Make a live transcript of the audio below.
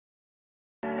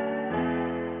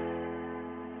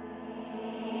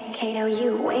Kato,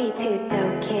 you way too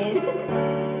dope, kid.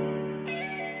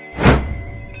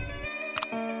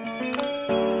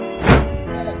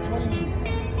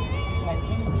 Like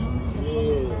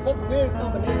 22, such a weird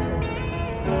combination.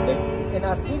 And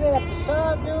I see that at the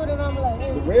shop, dude, and I'm like,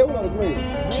 hey. The real or the green?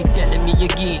 She telling me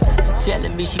again,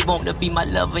 telling me she wanna be my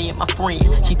lover and my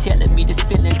friend. She telling me this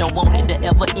feeling don't want it to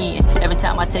ever end. Every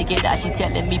time I take it out, she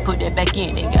telling me put it back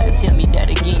in. Ain't gotta tell me that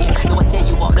again. No, I tell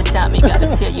you all the time, ain't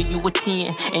gotta tell you you a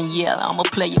 10. And yeah, I'm a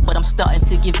player, but I'm starting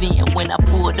to give in. When I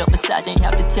pulled up beside you, ain't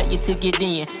have to tell you to get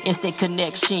in. Instant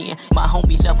connection, my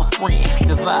homie love a friend.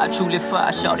 The vibe truly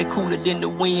fire, shawty cooler than the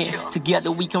wind.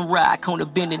 Together we can ride, corner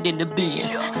bending in the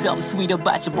bins. Something sweet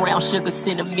about your brown sugar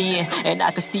cinnamon. And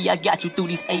I can see I got you through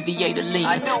these aviator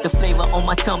lens. The flavor on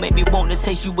my tongue make me wanna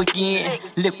taste you again.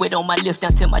 Liquid on my lips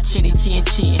down to my chinny chin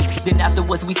chin. Then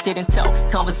afterwards we sit and talk,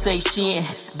 conversation.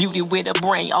 Beauty with a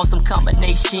brain, awesome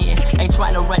combination. Ain't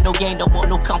trying to run no game, don't want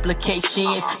no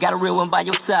complications. Got a real one by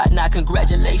your side, now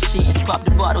congratulations. Pop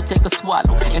the bottle, take a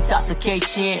swallow,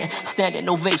 intoxication. Standing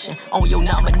ovation on your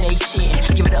nomination.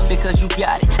 Give it up because you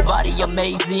got it, body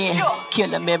amazing.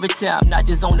 Kill 'em every time, not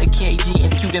just on occasion.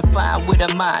 It's cute and fine with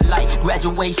a mind like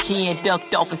graduation.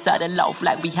 Ducked off inside the loft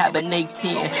like we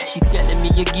hibernating. She telling me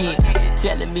again,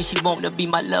 telling me she wanna be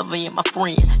my lover and my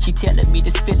friend. She telling me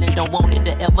this feeling don't want it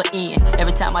to ever end.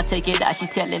 Every time I take it out, she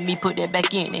telling me put it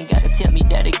back in. Ain't gotta tell me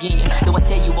that again. Though I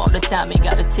tell you all the time, ain't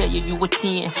gotta tell you you a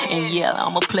 10. And yeah,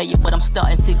 I'm a player, but I'm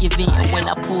starting to give in. When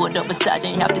I pulled up beside you,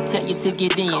 ain't have to tell you to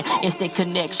get in. Instant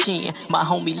connection, my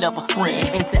homie love a friend.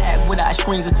 Interact with our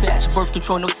screens attached, birth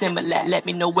control no similar. Let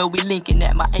me know where we linking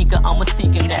at. My anchor, I'm a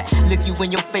seeking that. Look you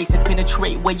in your face and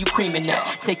penetrate where you creaming at.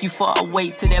 Take you far away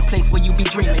to that place where you be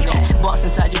dreaming at. Box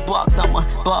inside your box, I'm a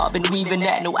bob and weaving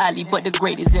that. No alley, but the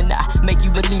greatest, and I make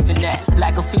you believe in that.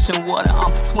 Like a fish in water,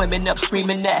 I'm swimming up,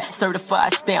 screaming that.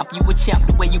 Certified stamp, you a champ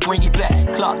the way you bring it back.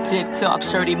 Clock tick tock,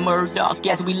 shirty Murdoch.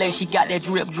 As we lay, she got that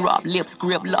drip drop. Lips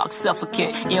grip lock,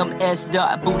 suffocate. MS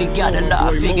dot, booty got a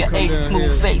lot. Figure 8,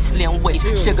 smooth face, slim waist.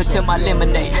 Sugar to my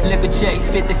lemonade. Liquor chase,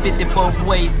 50-50 both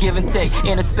ways. Give and take,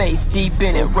 inner space, deep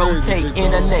in it. Rotate,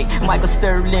 in a lake. Michael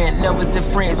Sterling, lovers and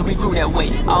friends, we grew that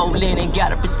way. All in and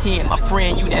gotta pretend, my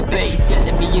friend, you that babe. She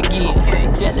telling me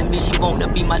again, telling me she wanna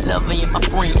be my lover and my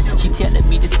friend. She telling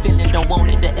me this feeling don't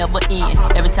want it to ever end.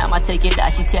 Every time I take it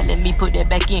out, she telling me put that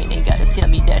back in. Ain't gotta tell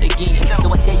me that again.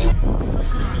 Though I tell you.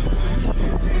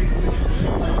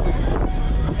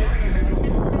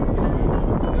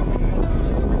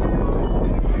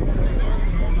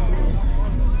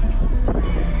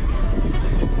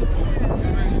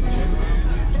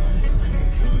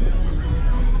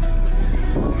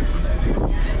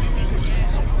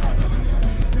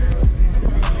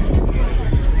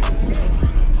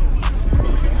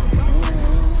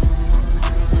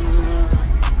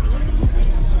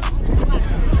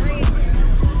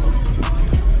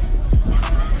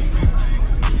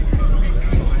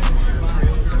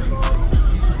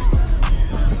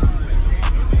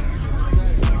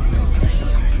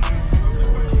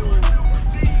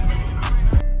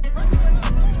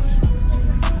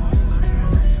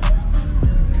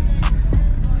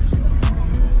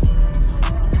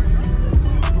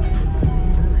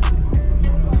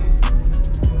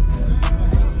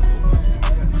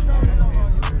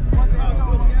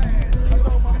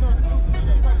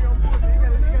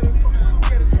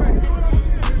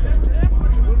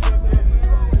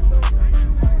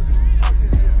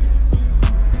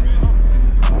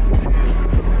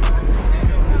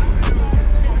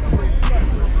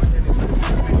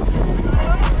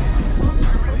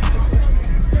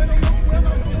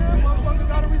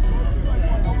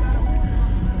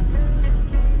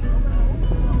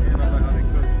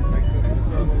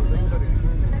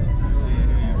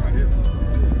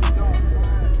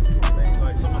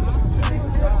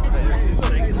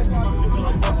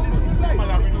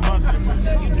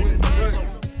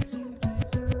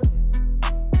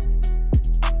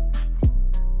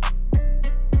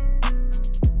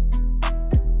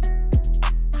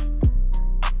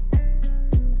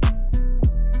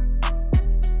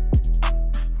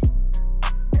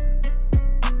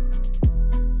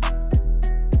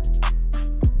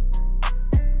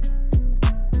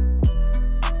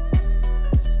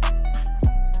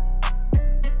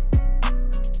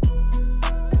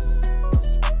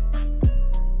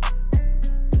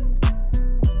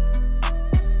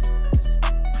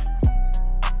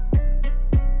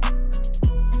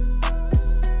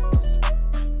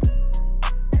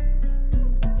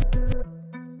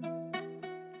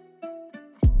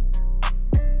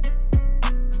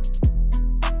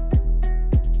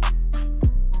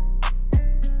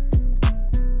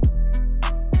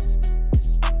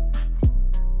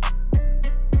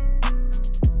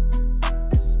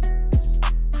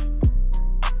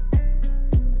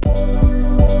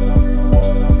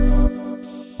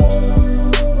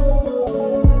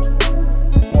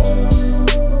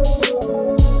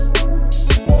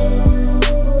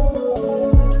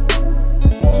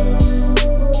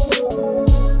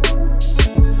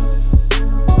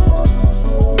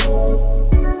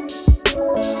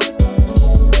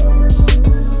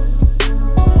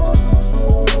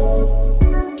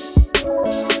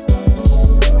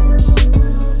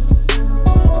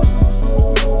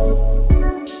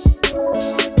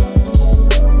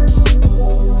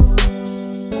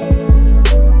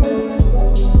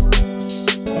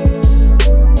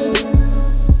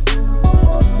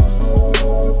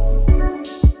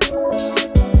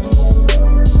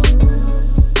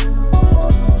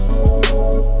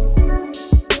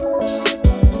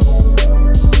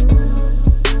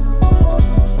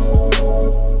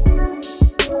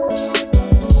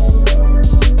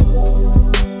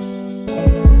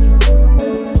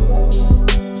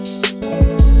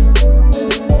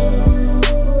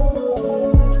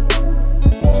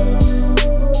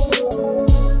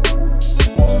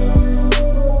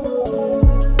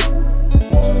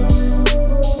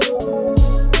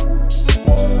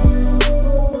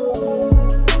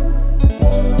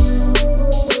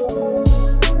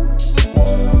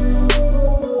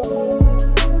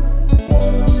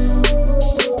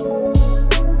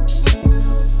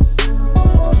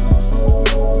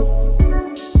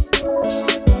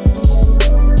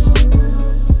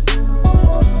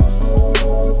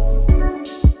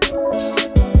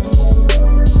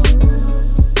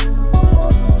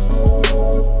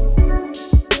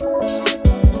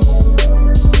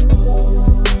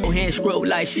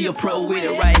 she a pro with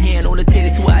it. Right hand on the titty,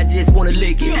 so I just wanna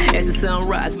lick it. As the sun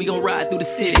rise, we gon' ride through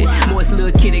the city. Moist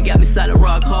little kitty got me solid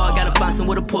rock hard. Gotta find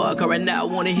somewhere to park, right now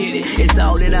I wanna hit it. It's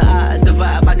all in her eyes, the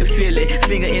vibe, I can feel it.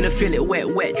 Finger in the fillet,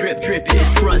 wet, wet, drip, dripping.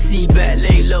 Front seat back,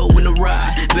 lay low in the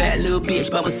ride. Bad little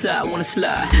bitch by my side, wanna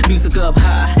slide. Music up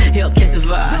high, help catch the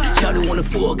vibe. Shawty wanna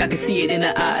fork, I can see it in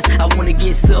her eyes. I wanna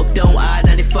get sucked on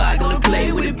I-95. Gonna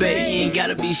play with it, baby, you ain't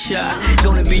gotta be shy.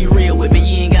 Gonna be real with me,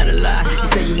 you ain't gotta lie. You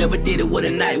say you never did it, what a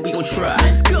night, we gon' try.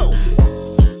 Let's go.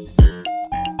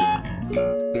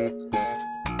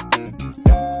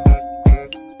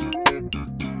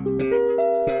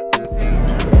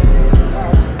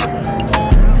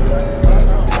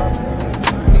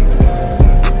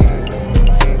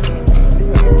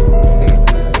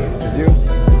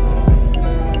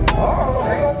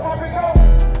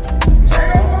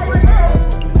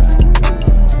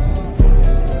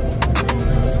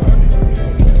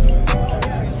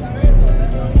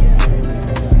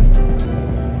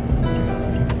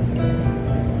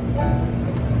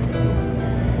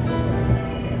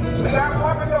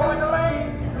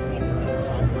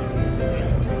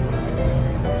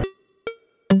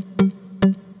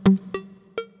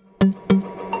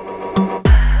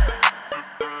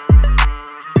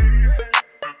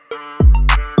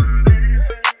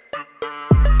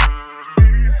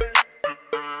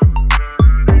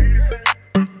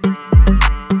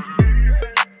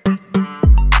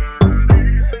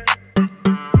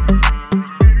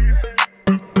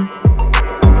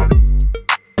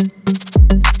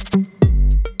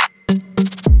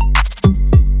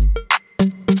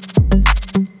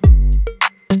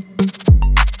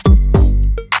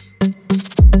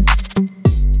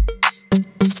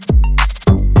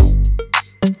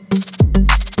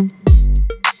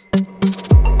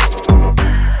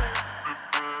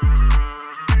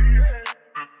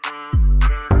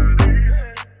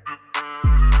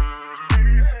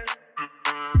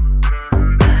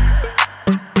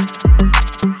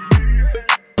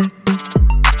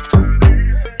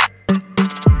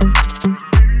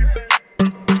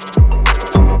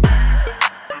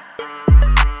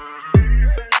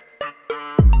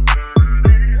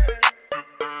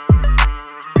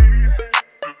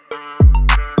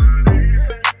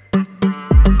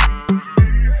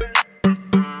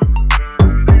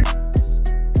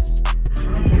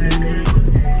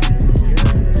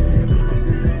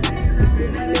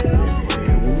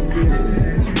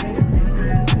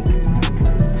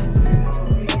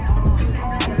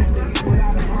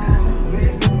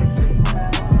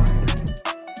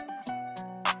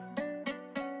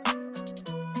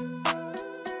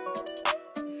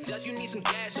 You need some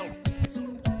gas on.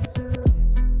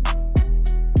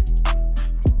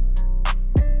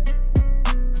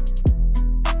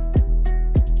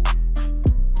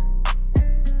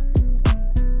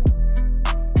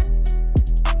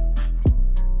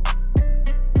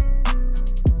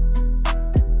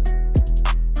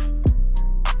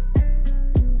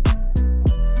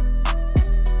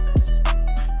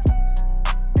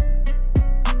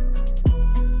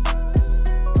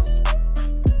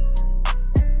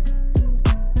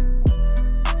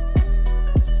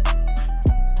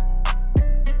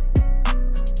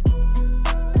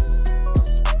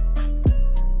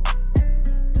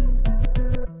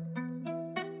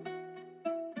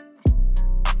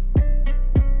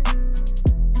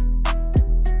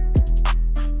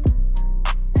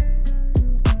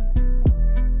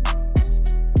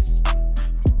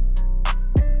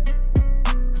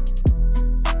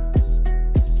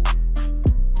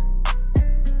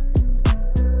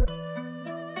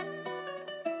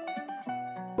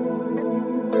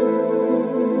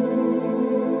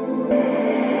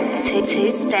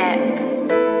 Two-step.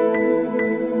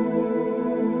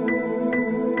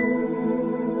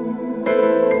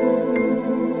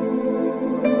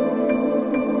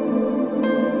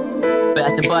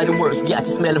 Bath and Body Works, got you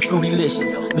smelling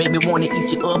fruity-licious. Make me wanna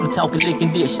eat you up, I'm talking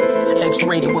licking dishes.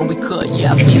 X-rated when we cut,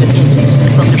 yeah, I feel the inches.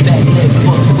 From the back legs,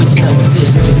 fuck, switching up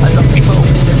position. I drop the pole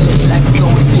in the leg like I'm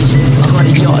going fishing.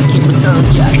 100-yard kick return,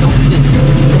 yeah, I know the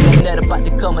distance. She said that net about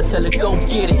to come, I tell her go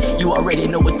get it. You already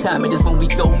know what time it is when we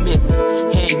go missing.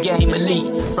 Head game elite,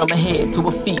 from her head to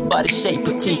her feet, body shape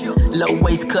petite. Low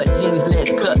waist cut jeans,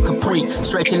 legs cut capri.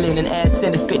 Stretching linen, ass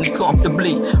center fitting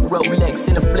comfortably. Rolex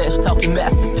in the flesh, talking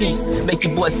masterpiece. masterpiece. Make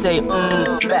your boy say,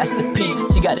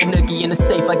 masterpiece. She got the noogie in the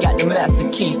safe, I got the master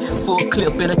key. Full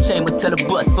clip in a chamber, tell the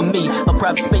bus for me. A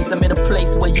private space, I'm in a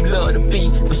place where you love to be.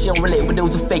 But she don't relate with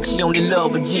those who fake, she only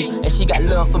love a G. And she got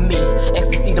love for me,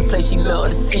 ecstasy the place she love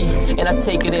to see. And I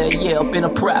take her there, yeah, up in her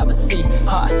privacy.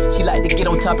 She like to get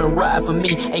on top and ride for me.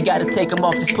 Ain't gotta take them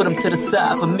off, just put them to the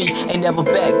side for me. Ain't never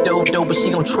back though, but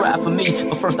she gon' try for me.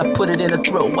 But first I put it in her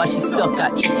throat, while she suck, I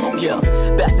eat, yeah.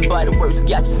 Bath and Body Works,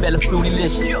 got you smelling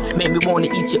fruity-licious. Made me wanna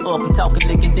eat you up, I'm talking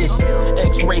licking dishes.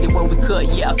 X-rated when we cut,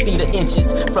 yeah, I feed her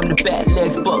inches. From the back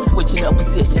legs, buck, switching up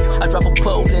positions. I drop a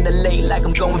pole in the lake like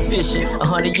I'm going fishing.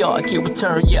 100 yard, can't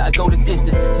return, yeah, I go the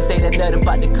distance. She say that nothing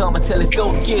about to come, I tell her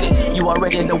go get it. You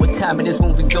already know what time it is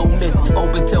when we go missing.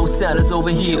 Open toe sandals over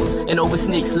heels, and over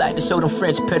sneaks like to show them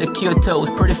French pedicure toes,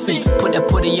 pretty feet. Put that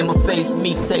putty in my face,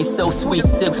 meat taste so sweet.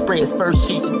 Silk spreads, first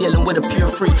sheet, she dealing with a pure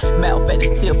freak. Mouth at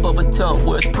the tip of her tongue,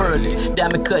 where it's pearly.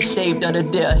 Diamond cut shaved under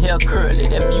there, hair curly.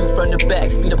 That view from the back,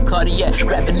 speed up cardiac.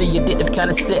 Rapidly addictive kind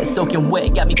of set, soaking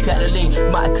wet, got me paddling.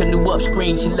 My canoe up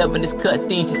screen, she loving this cut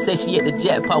thing. She say she at the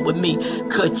jackpot with me.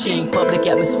 Kaching, public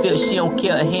atmosphere, she don't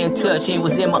care, hand touch. Ain't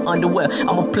was in my underwear,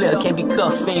 I'm a player, can't be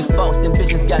cuffed. Ain't false, them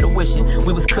bitches got a wishing.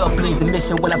 We was couplings, a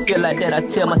mission. When I feel like that, I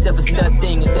tell myself it's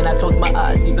nothing. And then I close my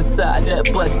eyes, deep inside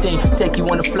that busting. Take you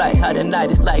on a flight, how the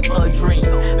night is like a dream.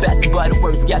 Bath and Body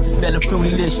Works, got you smelling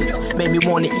fruity-licious. Made me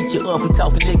wanna eat you up, I'm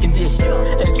talking licking dishes.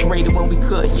 X-rated when we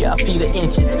cut, yeah, I feed her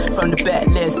inches. From the back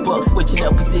legs, buck, switching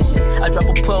up positions. I drop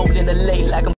a pole in the lake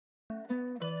like I'm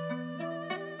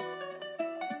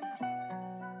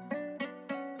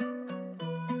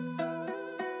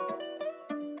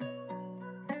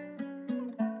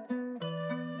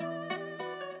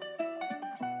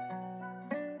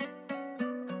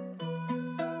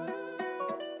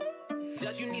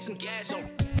just you need some gas on.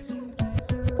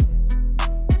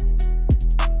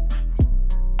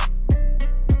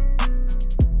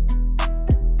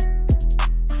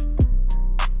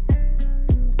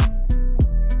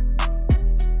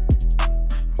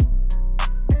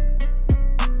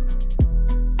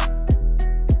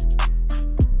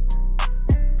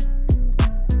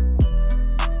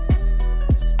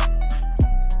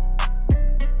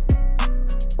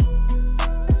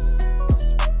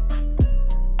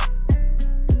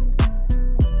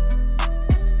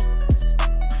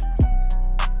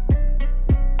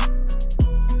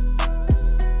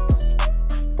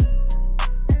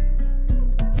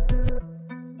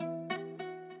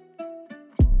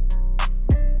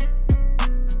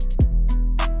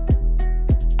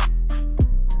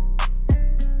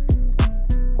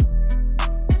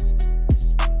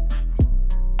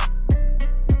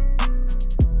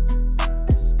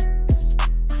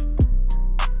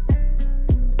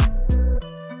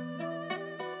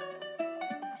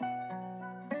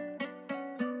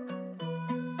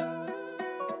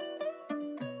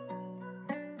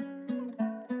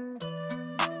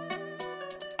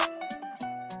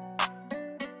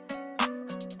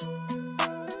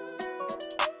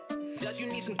 Just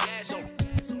you need some gas on.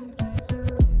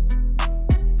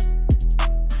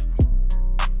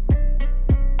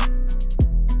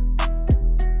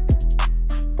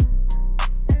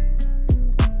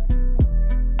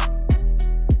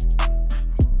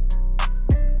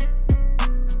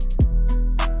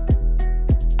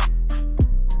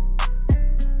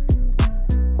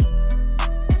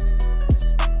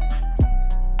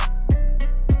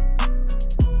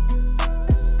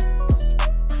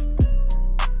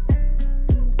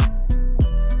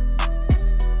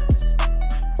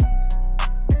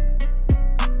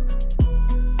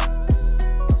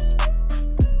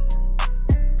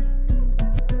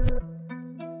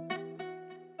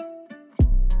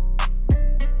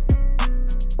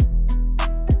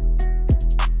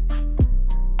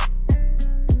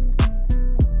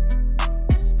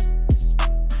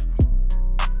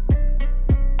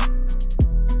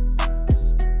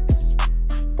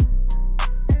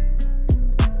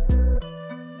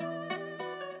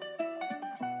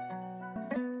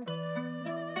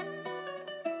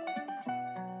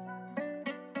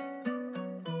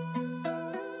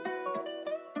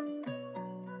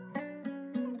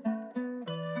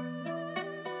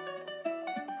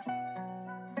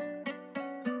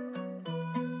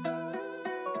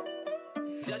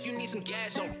 Just you need some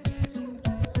gas on.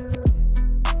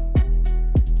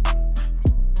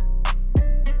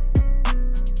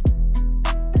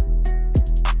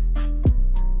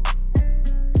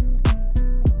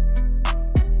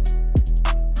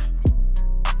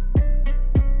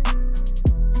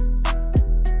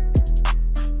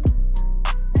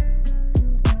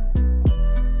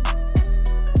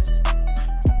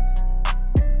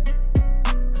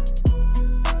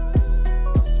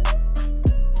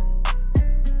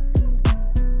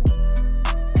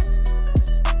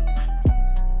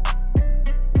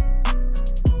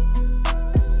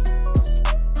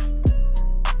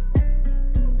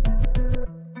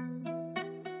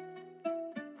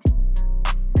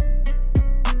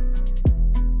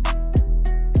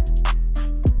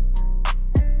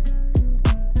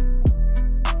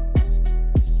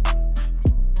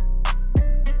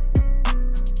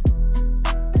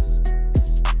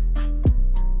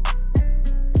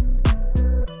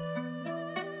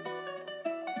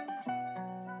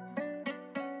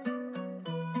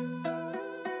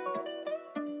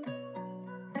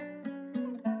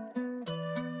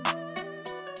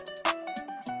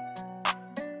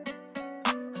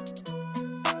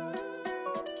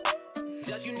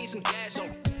 some gas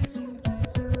on.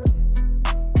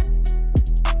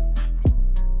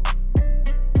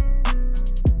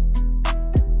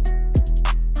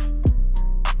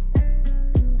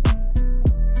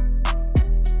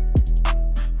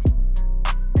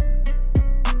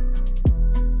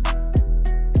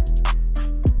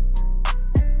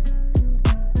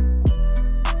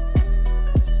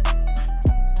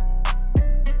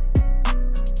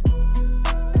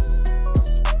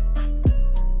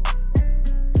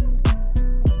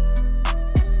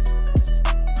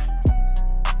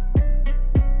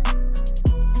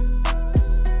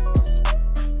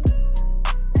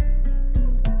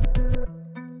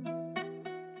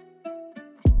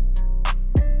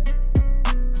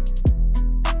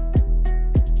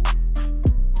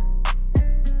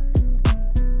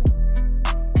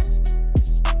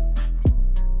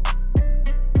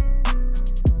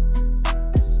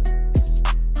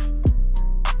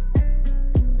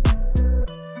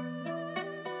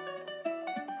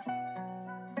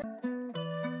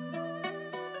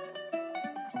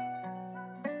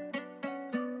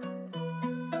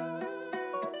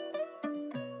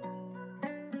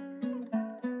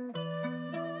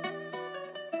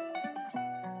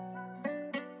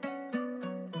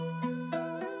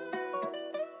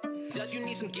 Just you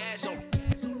need some gas on.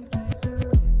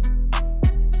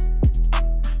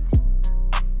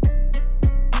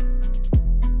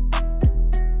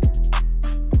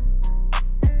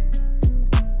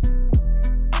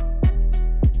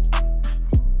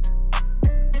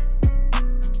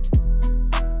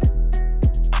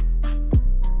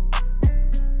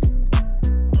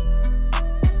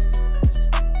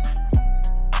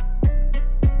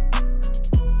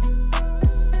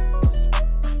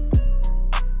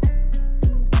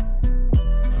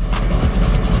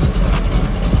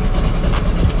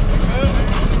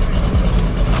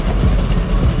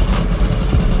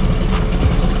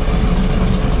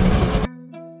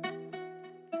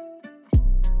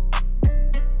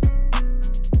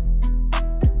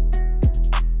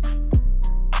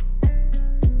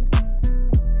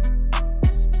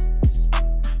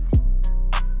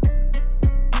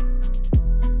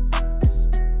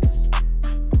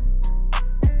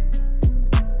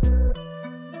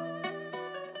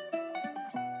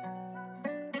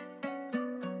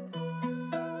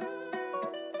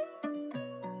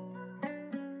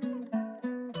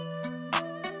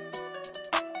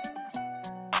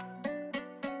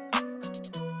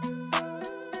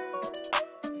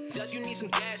 Just you need some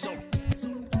gas on.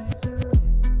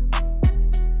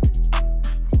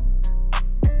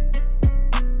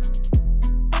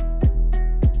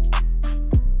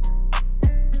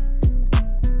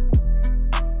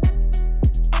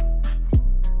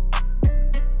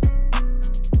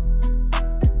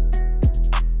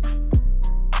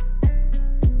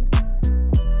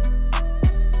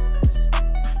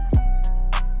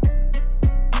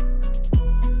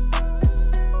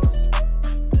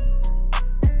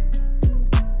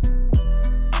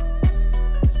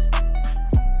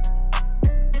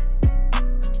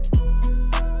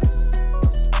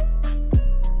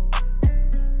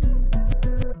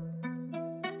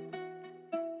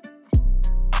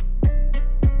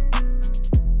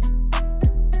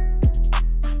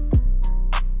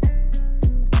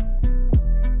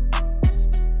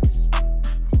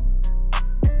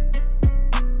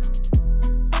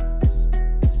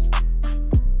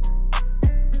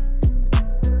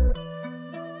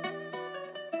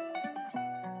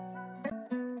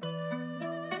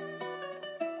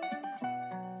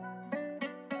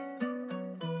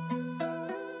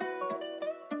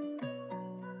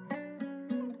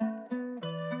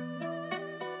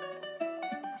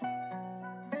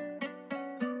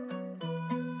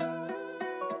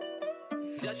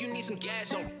 Just you need some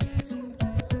gas on.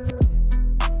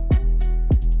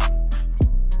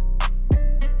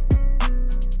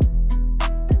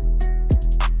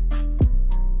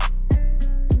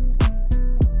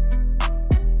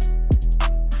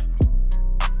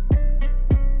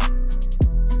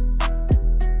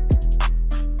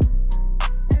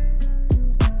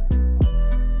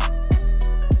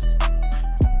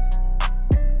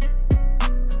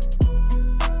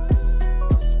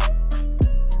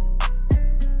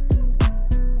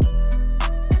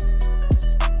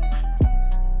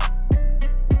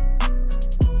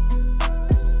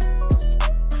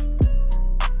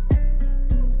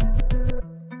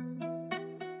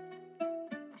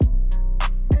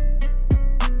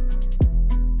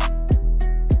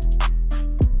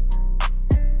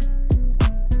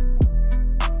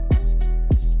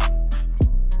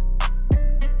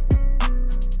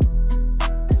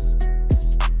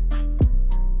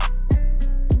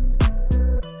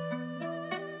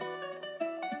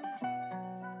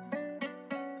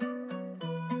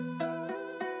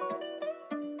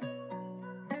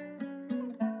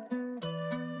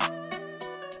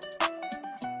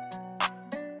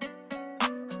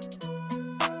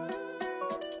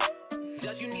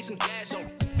 Just you need some gas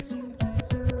on.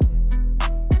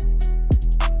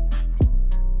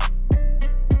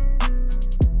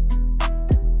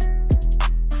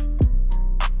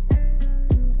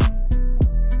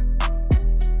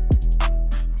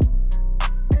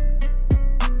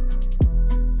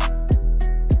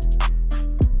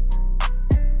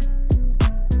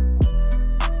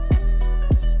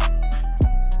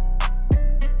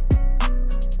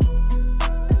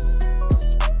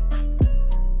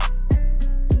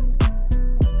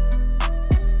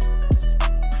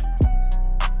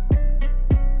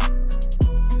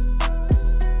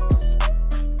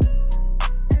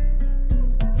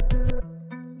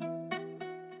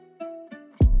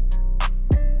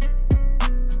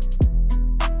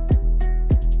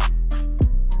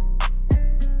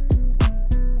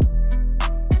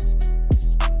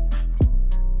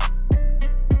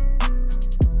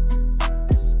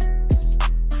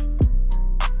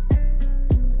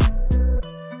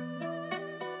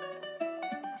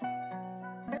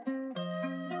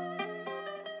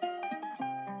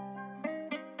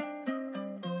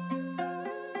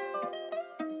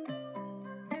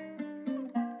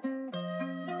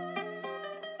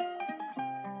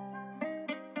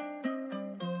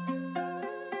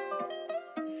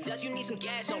 Just you need some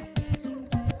gas on.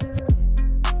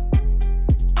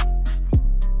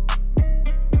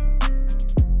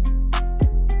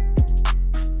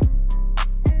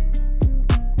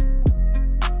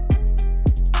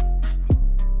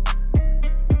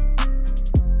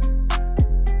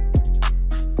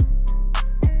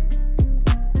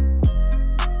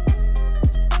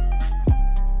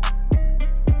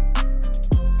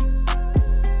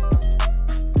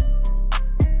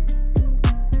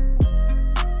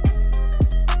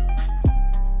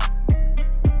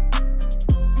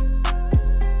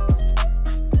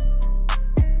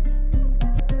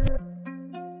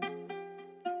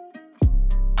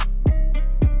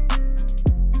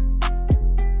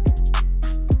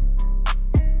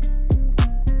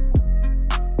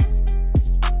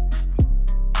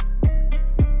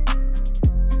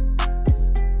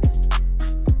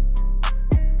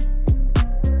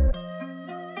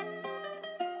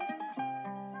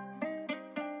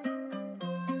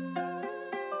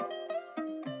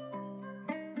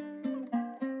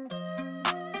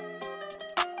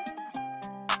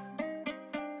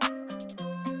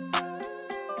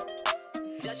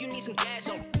 Just you need some gas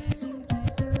on.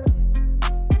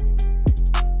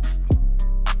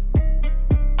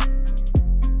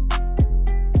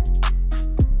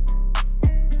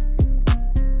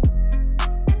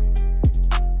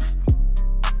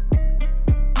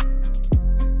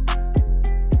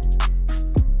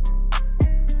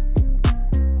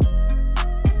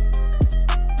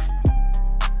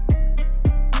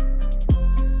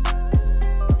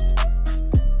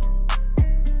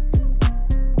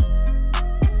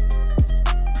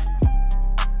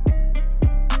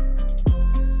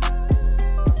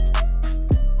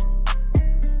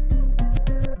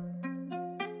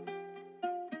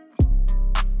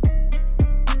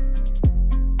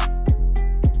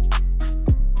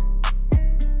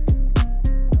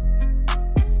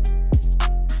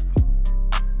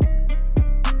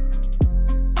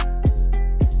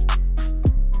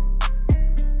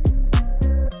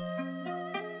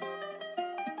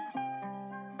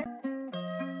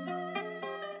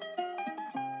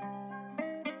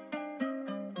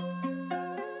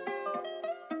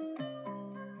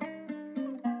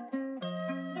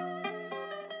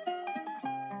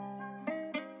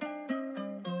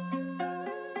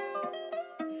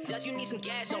 Just you need some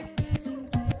gas on.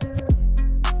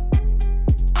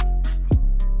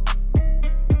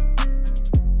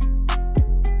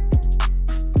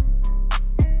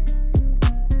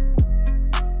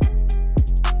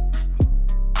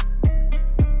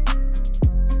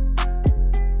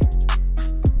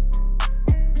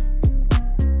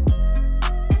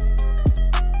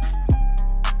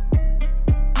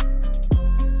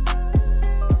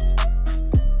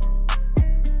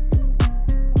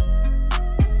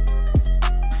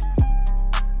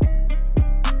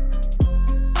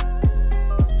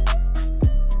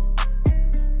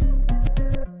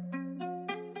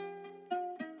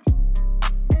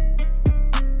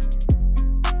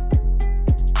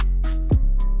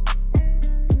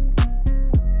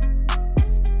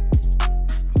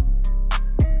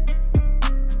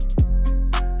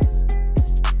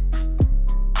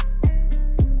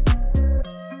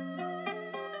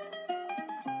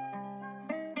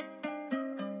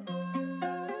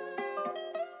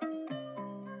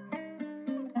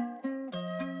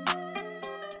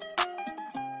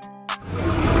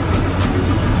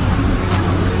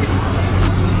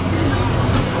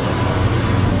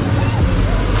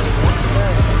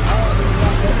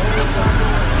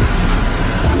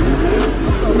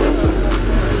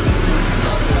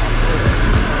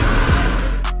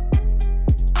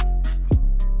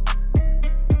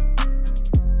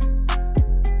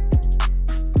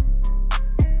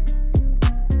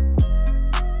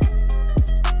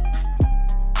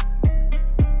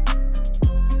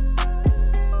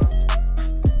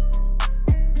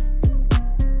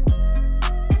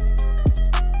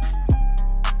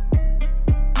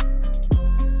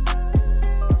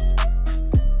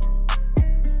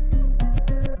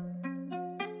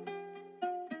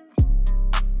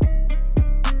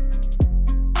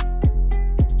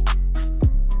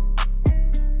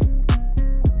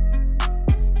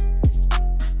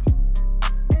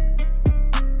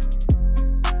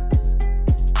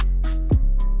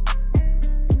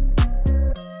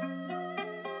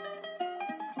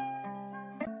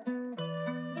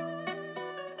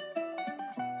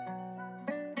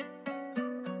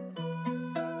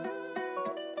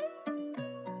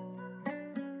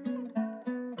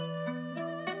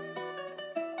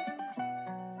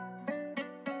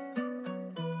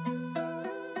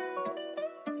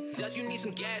 Does you need some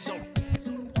gas on?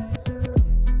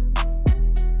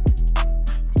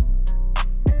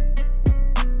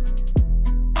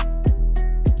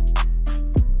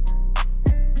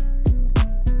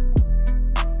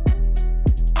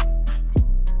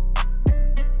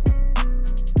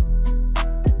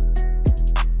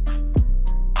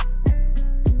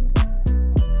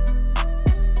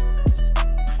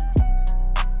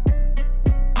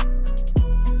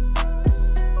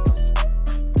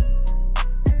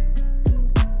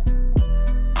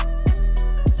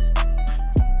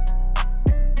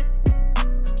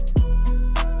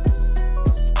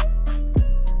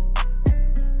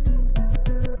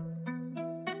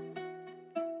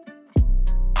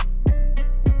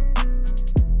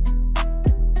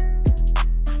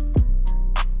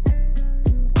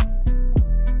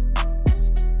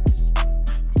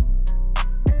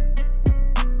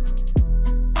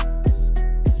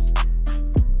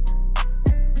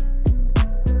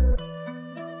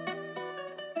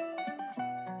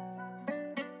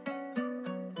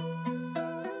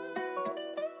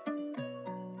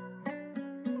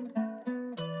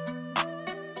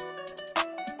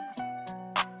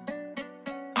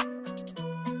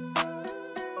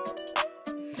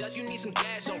 Does you need some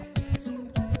gas on?